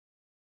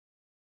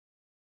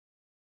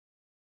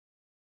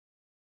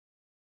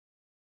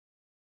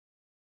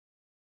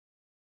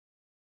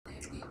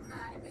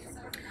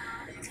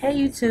Hey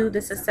YouTube,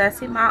 this is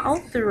Sassy My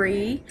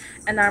 03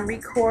 and I'm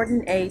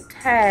recording a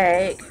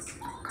tag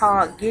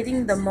called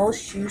Getting the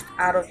Most Use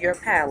Out of Your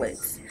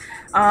Palettes.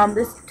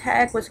 This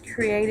tag was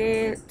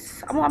created,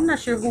 I'm not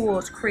sure who it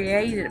was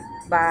created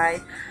by,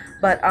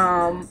 but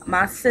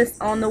my sis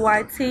on the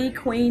YT,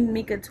 Queen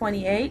Mika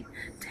 28,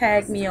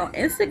 tagged me on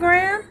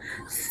Instagram.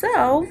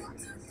 So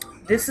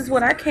this is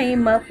what I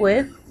came up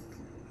with.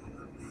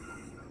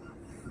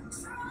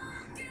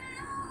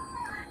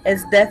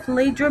 It's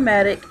definitely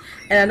dramatic,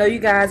 and I know you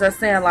guys are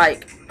saying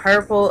like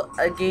purple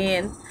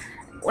again.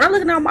 When I'm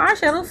looking at my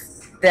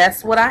eyeshadows,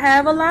 that's what I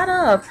have a lot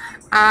of.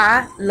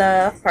 I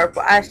love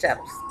purple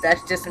eyeshadows.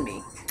 That's just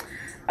me.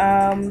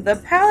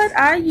 The palette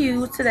I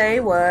used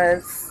today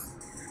was,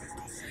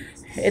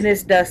 and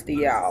it's dusty,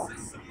 y'all.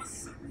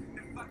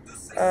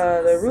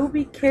 The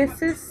Ruby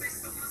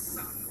Kisses.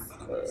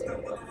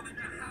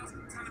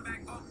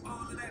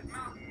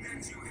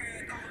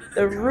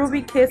 The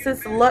Ruby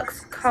Kisses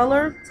Luxe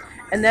Color,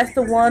 and that's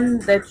the one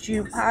that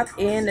you pop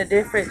in the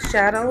different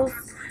shadows.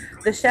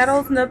 The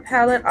shadows in the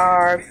palette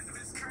are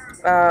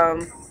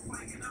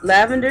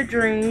Lavender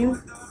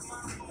Dream,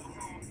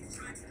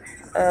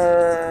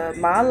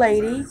 My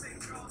Lady,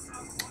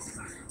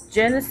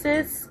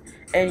 Genesis,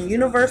 and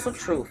Universal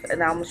Truth,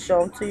 and I'm gonna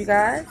show them to you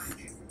guys.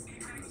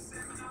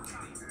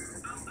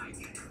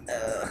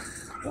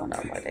 I don't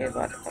know, my day is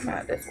about to come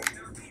out this one.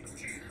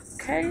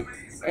 Okay,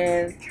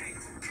 and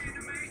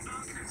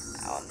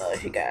I don't know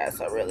if you guys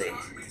are really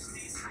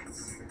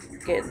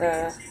getting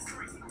a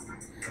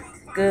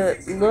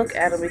good look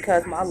at them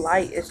because my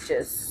light is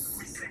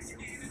just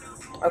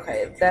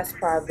okay. That's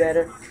probably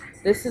better.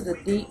 This is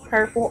a deep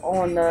purple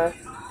on the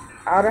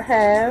outer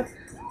half,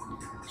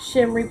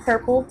 shimmery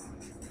purple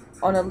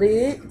on the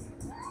lid,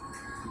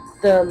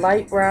 the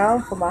light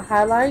brown for my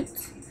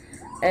highlights,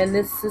 and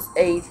this is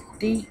a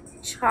deep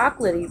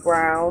chocolatey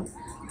brown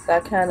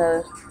that I kind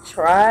of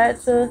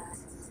tried to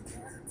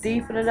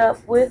deepen it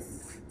up with,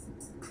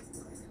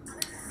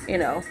 you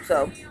know.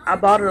 So I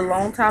bought it a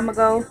long time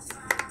ago.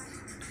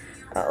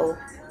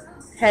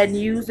 Hadn't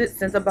used it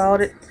since I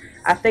bought it.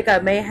 I think I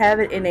may have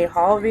it in a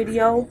haul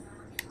video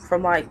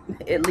from like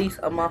at least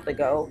a month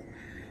ago.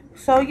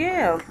 So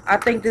yeah, I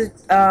think this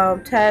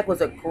tag was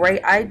a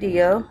great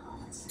idea,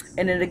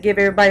 and it'll give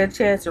everybody a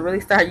chance to really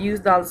start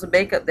using all this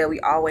makeup that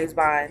we always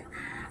buy.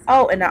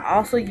 Oh, and I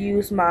also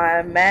use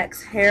my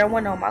MAC's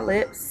Heroin on my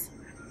lips.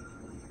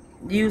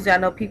 Usually I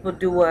know people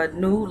do a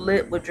nude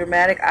lip with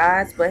dramatic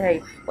eyes, but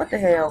hey, what the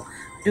hell?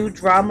 Do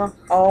drama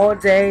all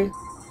day.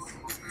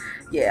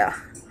 Yeah.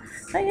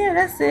 But yeah,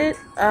 that's it.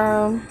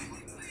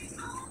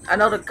 I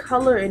know the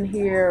color in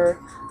here,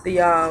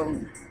 the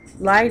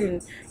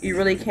lighting, you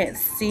really can't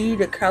see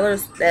the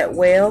colors that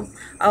well.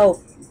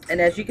 Oh, and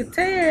as you can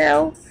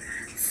tell,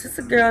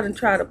 sister girl done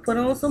try to put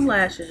on some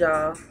lashes,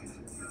 y'all.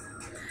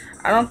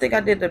 I don't think I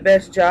did the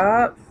best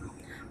job,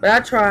 but I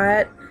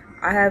tried.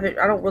 I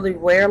don't really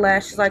wear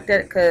lashes like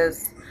that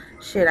because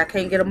shit, I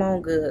can't get them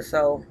on good.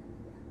 So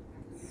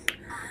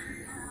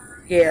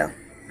yeah,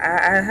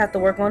 I have to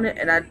work on it,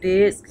 and I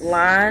did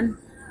line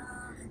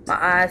my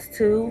eyes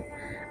too.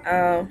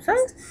 So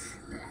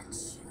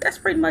that's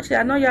pretty much it.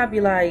 I know y'all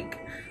be like,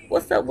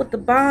 what's up with the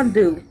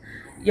Bondu?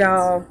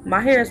 Y'all,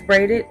 my hair is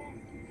braided.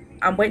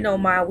 I'm waiting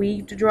on my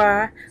weave to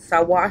dry, so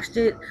I washed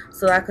it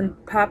so I can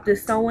pop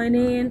this sewing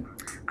in.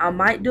 I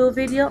might do a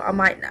video, I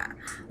might not.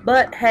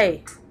 But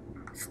hey,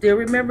 still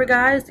remember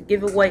guys, the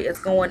giveaway is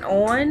going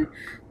on.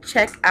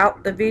 Check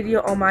out the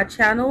video on my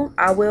channel.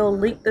 I will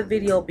link the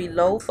video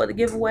below for the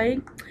giveaway.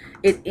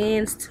 It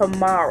ends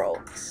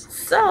tomorrow.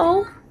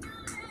 So,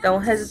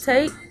 don't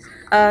hesitate.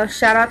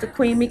 Shout out to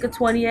Queen Mika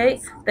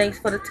 28. Thanks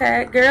for the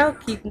tag, girl.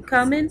 Keep them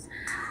coming.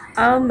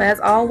 As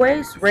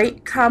always,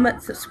 rate,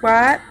 comment,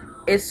 subscribe.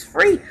 It's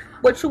free.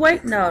 What you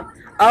waiting on?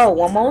 Oh,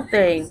 one more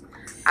thing.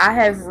 I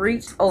have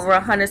reached over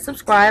 100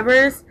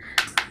 subscribers.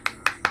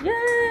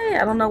 Yay!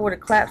 I don't know where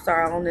the claps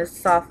are on this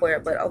software,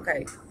 but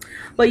okay.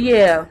 But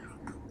yeah,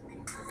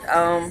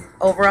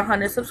 over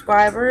 100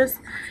 subscribers,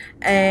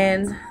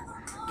 and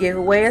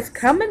giveaway is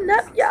coming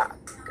up, y'all.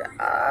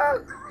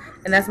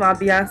 And that's my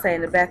Beyonce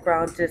in the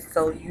background, just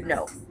so you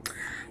know.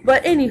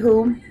 But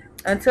anywho,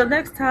 until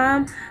next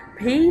time,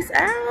 peace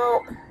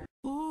out.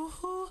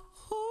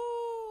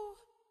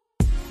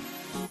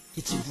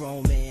 Get your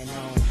grown man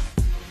on.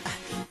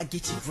 I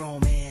get your grown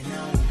man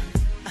on.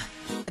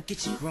 I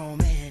get your grown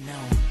man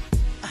on.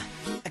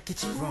 I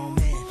get your grown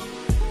man.